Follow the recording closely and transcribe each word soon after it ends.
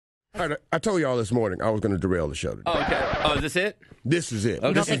All right, I told y'all this morning I was going to derail the show today. Oh, okay. Oh, is this it? This is it. Okay.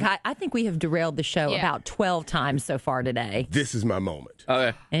 You don't think I think we have derailed the show about 12 times so far today. This is my moment.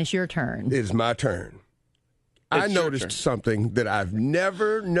 Okay. And it's your turn. It is my turn. It's I your noticed turn. something that I've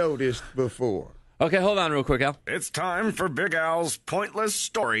never noticed before. Okay, hold on real quick, Al. It's time for Big Al's pointless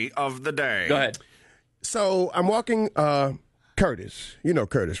story of the day. Go ahead. So I'm walking Curtis. You know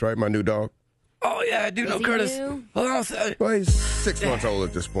Curtis, right? My new dog. Oh, yeah, I do know he Curtis. new? Hold on a second. Well, he's 6 months old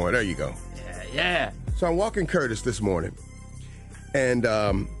at this point. There you go. Yeah. So I'm walking Curtis this morning, and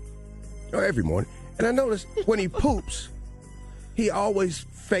every morning, and I noticed when he poops, he always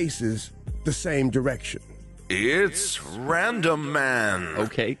faces the same direction. It's Random Man.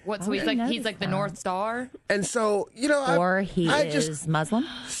 Okay. What? So he's like the North Star. And so, you know, Or he I is just Muslim.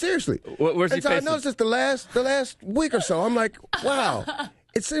 seriously. Where's he and so I facing? noticed this the last week or so. I'm like, wow.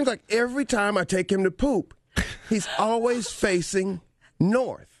 It seems like every time I take him to poop, he's always facing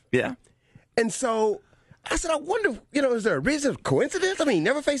north. Yeah. And so I said, I wonder, is there a reason, coincidence? I mean, he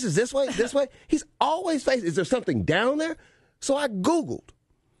never faces this way, this way. He's always facing. Is there something down there? So I Googled.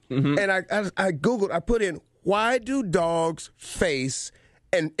 Mm-hmm. And I Googled, I put in, why do dogs face,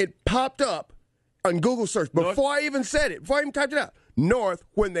 and it popped up on Google search before I even said it, before I even typed it out, north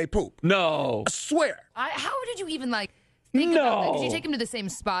when they poop. No. I swear. How did you even think about that? Did you take him to the same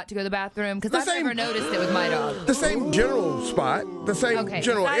spot to go to the bathroom? Because I've never noticed it with my dog. The same general spot, the same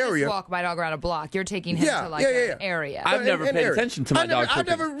general if I area. just walk my dog around a block, you're taking him to an area. I've never paid attention to my dog I've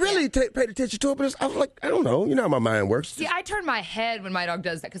never really paid attention to it, but I was like, I don't know. You know how my mind works. See, I turn my head when my dog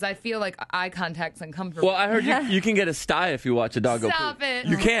does that because I feel like eye contact's uncomfortable. Well, I heard you can get a sty if you watch a dog go poop. Stop it.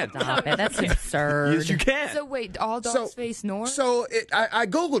 You can. Stop it. That's absurd. Yes, you can. So wait, all dogs face north? So I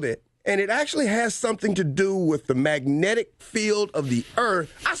Googled it, and it actually has something to do with the magnetic field of the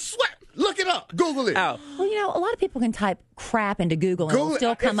Earth. I swear. Look it up. Google it. Ow. Well, a lot of people can type crap into Google and it'll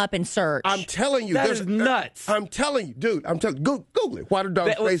still come up in search. I'm telling you. That is nuts. I'm telling you, dude. Google it. Why do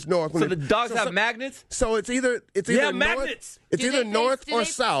dogs face north? So the dogs have magnets? So it's either Yeah, north, magnets. It's either north or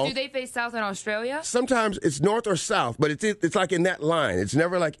south. Do they face south in Australia? Sometimes it's north or south, but it's like in that line. It's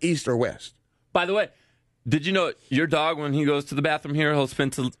never like east or west. By the way, did you know your dog, when he goes to the bathroom here, he'll spin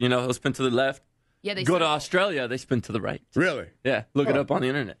to the left? Yeah, they go to circle. Australia, they spin to the right. Really? Yeah, look it up on the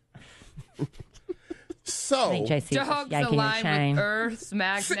internet. So, I think JC was Dogs yanking your align chain. with Earth's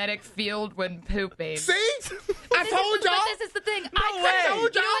magnetic field when pooping. see? I told y'all. But this is the thing. way. I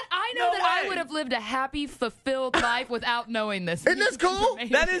told y'all. I know No that I way. would have lived a happy, fulfilled life without knowing this. Isn't this cool?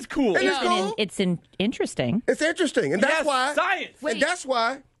 That is cool. Isn't this cool? It's interesting. It's interesting, and that's Yes, why. science. And that's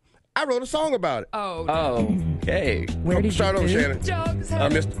why I wrote a song about it. Oh, Okay. Where did Start you over, do? Shannon. dogs I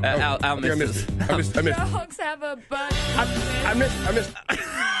have, missed. Al I missed missed this. it. I missed. dogs have a butt. I missed.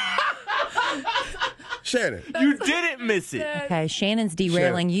 Shannon. You didn't miss it. Okay, Shannon's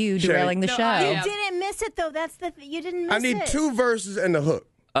derailing you, Shannon. derailing the No, show. I You am. didn't miss it, though. That's you didn't miss I it. need 2 verses and the hook.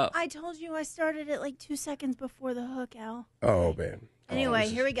 I told you I started it like 2 seconds before the hook, Al. Oh man. Anyway,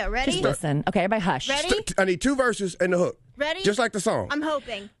 here we go. Ready? Just listen. Okay, everybody hush. Ready? I need 2 verses and the hook. Ready? Just like the song. I'm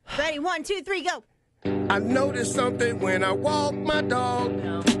hoping. Ready? 1, 2, 3, go. I noticed something when I walk my dog.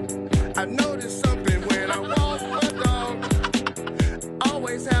 I noticed something when I walk my dog.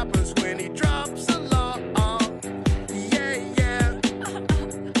 Always happens when he drops a log. Yeah.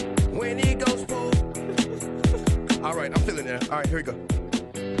 When he goes poop. All right, I'm feeling that. All right, here we go.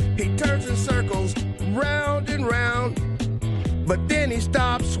 He turns in circles, round and round. But then he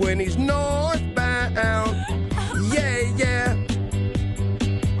stops when he's northbound. Yeah.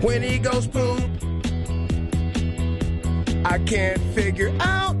 When he goes poop. I can't figure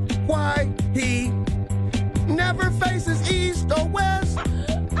out why he never faces east or west.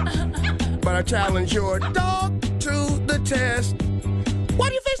 But I challenge your dog to the test. Why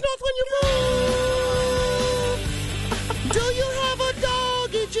do you face north when you move? Do you have a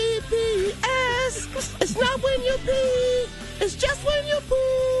doggy GPS? It's not when you pee, it's just when you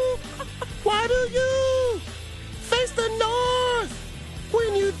poop. Why do you face the north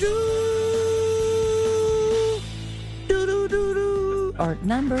when you do? Or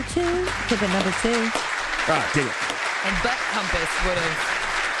number 2. Keep it number 2. Ah, dang it. And butt compass would have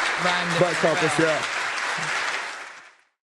rhymed. Butt compass, yeah.